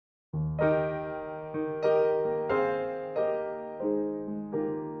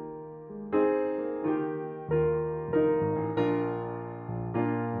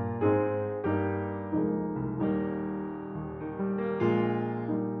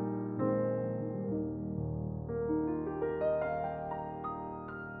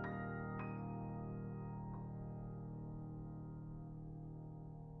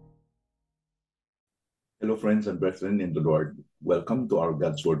Hello, friends and brethren in the Lord. Welcome to our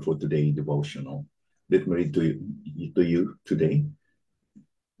God's Word for Today devotional. Let me read to you today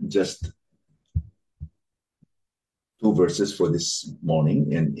just two verses for this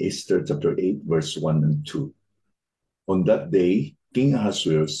morning in Esther chapter 8, verse 1 and 2. On that day, King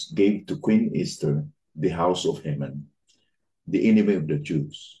Ahasuerus gave to Queen Esther the house of Haman, the enemy of the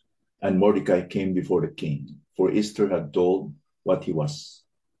Jews. And Mordecai came before the king, for Esther had told what he was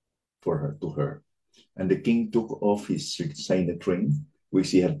to her. And the king took off his signet ring,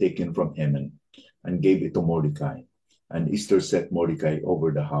 which he had taken from Haman, and gave it to Mordecai. And Esther set Mordecai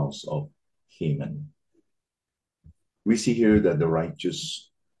over the house of Haman. We see here that the righteous,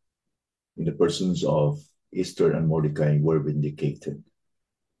 in the persons of Esther and Mordecai, were vindicated.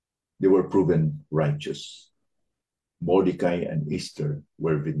 They were proven righteous. Mordecai and Esther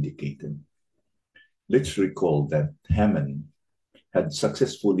were vindicated. Let's recall that Haman had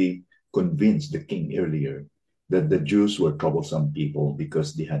successfully convinced the king earlier that the Jews were troublesome people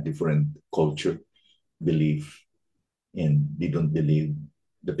because they had different culture, belief, and they don't believe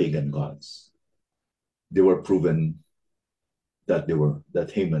the pagan gods. They were proven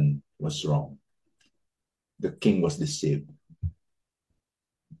that Haman was wrong. The king was deceived.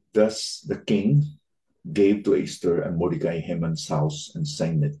 Thus, the king gave to Esther and Mordecai Haman's house and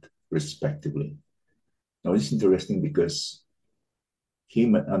signet respectively. Now, it's interesting because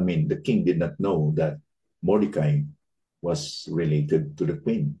the king did not know that Mordecai was related to the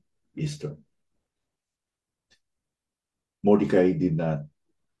queen, Esther. Mordecai did not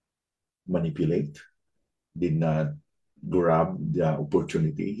manipulate, did not grab the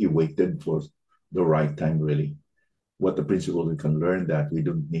opportunity. He waited for the right time, really. What the principle we can learn that we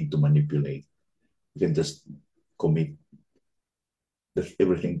don't need to manipulate. We can just commit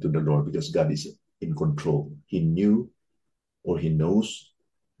everything to the Lord because God is in control. He knew or he knows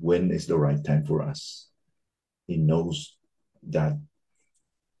when is the right time for us. He knows that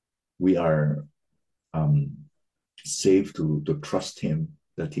we are safe to trust him,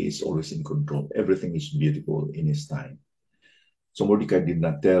 that he is always in control. Everything is beautiful in his time. So Mordecai did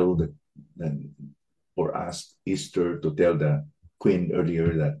not tell or ask Esther to tell the queen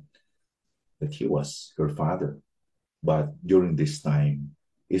earlier that he was her father. But during this time,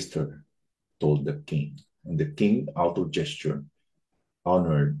 Esther told the king, and the king, out of gesture,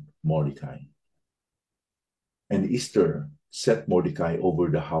 honored Mordecai. And Esther set Mordecai over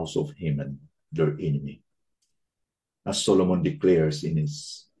the house of Haman, their enemy. As Solomon declares in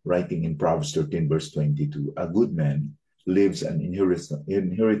his writing in Proverbs 13, verse 22, a good man leaves an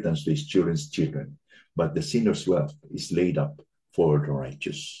inheritance to his children's children, but the sinner's wealth is laid up for the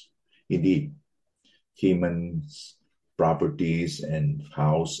righteous. Indeed, Haman's properties and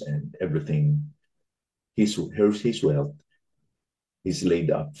house and everything, his wealth is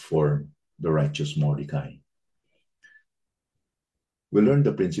laid up for the righteous Mordecai. We learn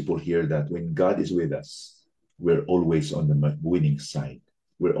the principle here that when God is with us, we're always on the winning side.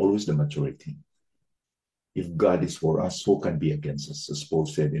 We're always the majority. If God is for us, who can be against us? As Paul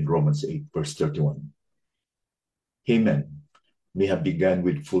said in Romans 8, verse 31. Haman may have begun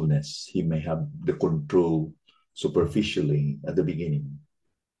with fullness. He may have the control superficially at the beginning,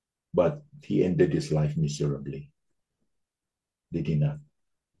 but he ended his life miserably. Did he not?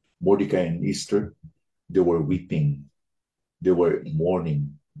 Mordecai and Esther, they were weeping. They were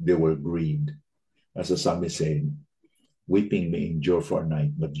mourning. They were grieved. As the psalmist said, weeping may endure for a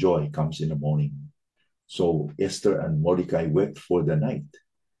night, but joy comes in the morning. So Esther and Mordecai wept for the night,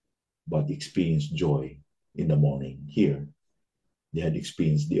 but experienced joy in the morning. Here, they had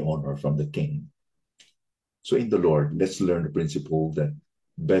experienced the honor from the king. So in the Lord, let's learn the principle that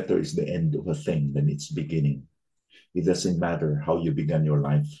better is the end of a thing than its beginning. It doesn't matter how you began your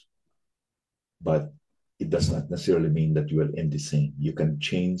life, but it does not necessarily mean that you will end the same. You can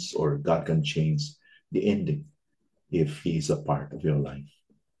change, or God can change the ending if he is a part of your life.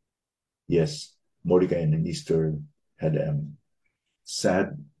 Yes, Mordecai and Esther had a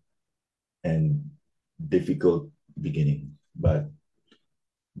sad and difficult beginning, but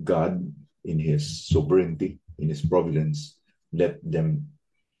God, in his sovereignty, in his providence, let them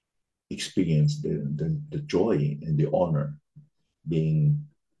experience the joy and the honor being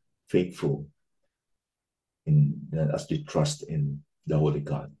faithful as they trust in the Holy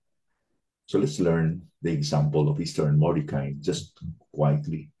God. So let's learn the example of Esther and Mordecai. Just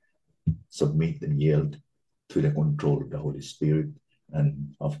quietly submit and yield to the control of the Holy Spirit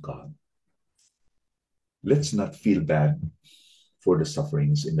and of God. Let's not feel bad for the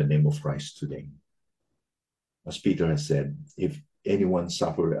sufferings in the name of Christ today. As Peter has said, if anyone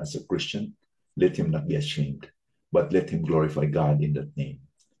suffer as a Christian, let him not be ashamed, but let him glorify God in that name.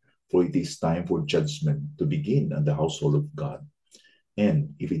 For it is time for judgment to begin in the household of God.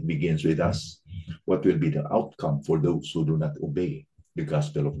 And if it begins with us, what will be the outcome for those who do not obey the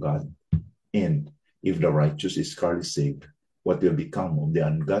gospel of God? And if the righteous is scarcely saved, what will become of the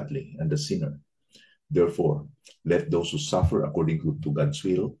ungodly and the sinner? Therefore, let those who suffer according to God's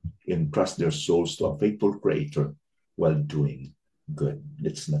will entrust their souls to a faithful Creator while doing good.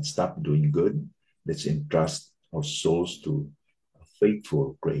 Let's not stop doing good. Let's entrust our souls to a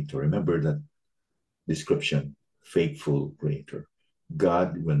faithful Creator. Remember that description, faithful Creator.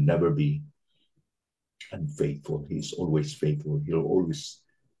 God will never be unfaithful. He is always faithful. He always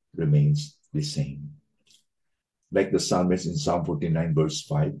remains the same. Like the psalmist in Psalm 49, verse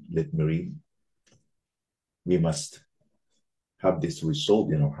 5, let me read. We must have this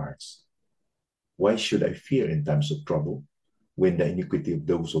resolve in our hearts. Why should I fear in times of trouble when the iniquity of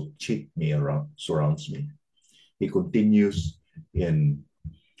those who cheat me around surrounds me? He continues in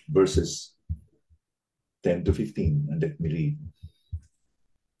verses 10 to 15, and let me read.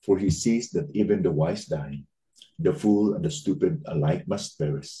 For he sees that even the wise die, the fool and the stupid alike must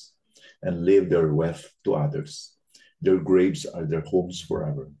perish, and leave their wealth to others. Their graves are their homes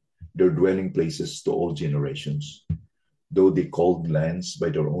forever, their dwelling places to all generations. Though they called lands by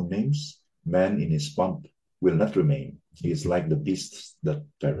their own names, man in his pomp will not remain. He is like the beasts that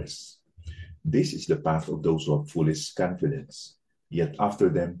perish. This is the path of those who have foolish confidence. Yet after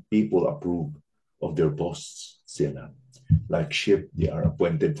them, people approve of their boasts. Selah. Like sheep, they are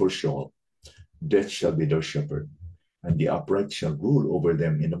appointed for Sheol. Death shall be their shepherd, and the upright shall rule over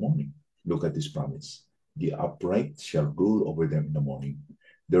them in the morning. Look at this promise. The upright shall rule over them in the morning.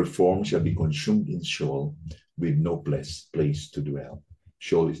 Their form shall be consumed in Sheol, with no place to dwell.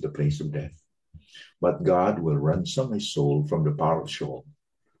 Sheol is the place of death. But God will ransom my soul from the power of Sheol,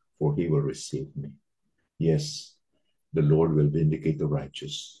 for he will receive me. Yes, the Lord will vindicate the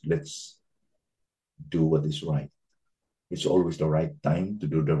righteous. Let's do what is right. It's always the right time to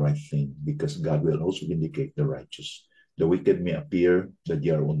do the right thing, because God will also vindicate the righteous. The wicked may appear that they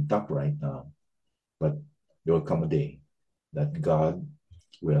are on top right now, but there will come a day that God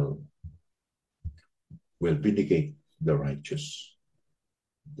will vindicate the righteous.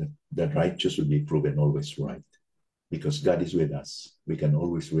 The righteous will be proven always right. Because God is with us, we can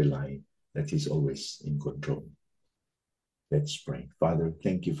always rely that He's always in control. Let's pray. Father,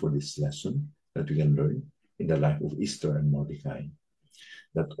 thank you for this lesson that we can learn in the life of Esther and Mordecai.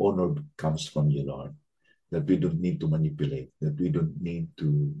 That honor comes from you, Lord. That we don't need to manipulate, that we don't need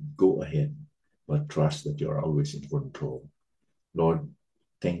to go ahead, but trust that you are always in control. Lord,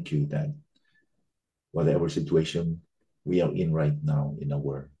 thank you that whatever situation we are in right now in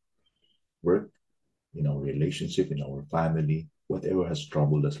our work, in our relationship, in our family, whatever has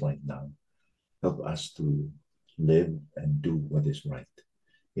troubled us right now, help us to live and do what is right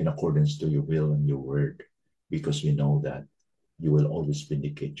in accordance to your will and your word, because we know that you will always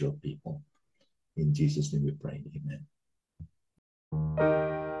vindicate your people. In Jesus' name we pray.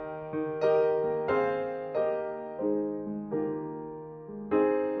 Amen.